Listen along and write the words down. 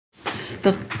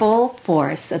The full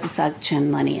force of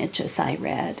Dzogchen lineage, as I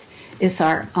read, is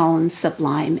our own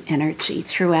sublime energy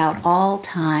throughout all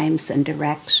times and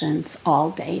directions,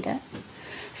 all data.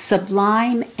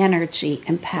 Sublime energy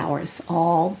empowers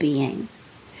all being.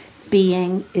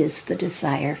 Being is the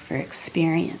desire for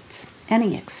experience,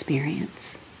 any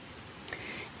experience.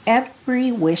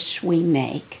 Every wish we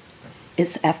make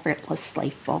is effortlessly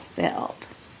fulfilled.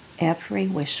 Every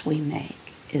wish we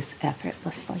make is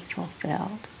effortlessly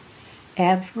fulfilled.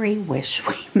 Every wish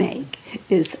we make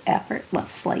is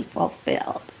effortlessly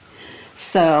fulfilled.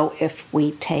 So if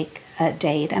we take a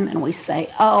datum and we say,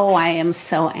 oh, I am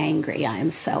so angry, I am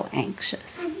so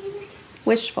anxious,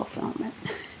 wish fulfillment.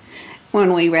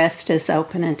 When we rest as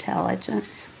open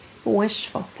intelligence, wish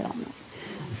fulfillment.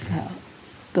 So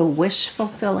the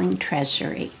wish-fulfilling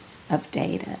treasury of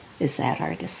data is at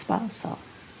our disposal.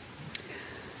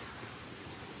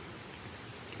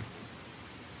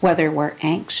 Whether we're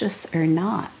anxious or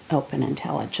not, open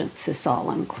intelligence is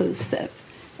all-inclusive.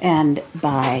 And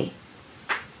by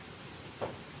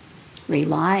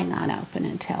relying on open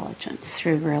intelligence,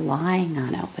 through relying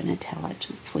on open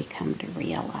intelligence, we come to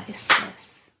realize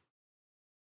this.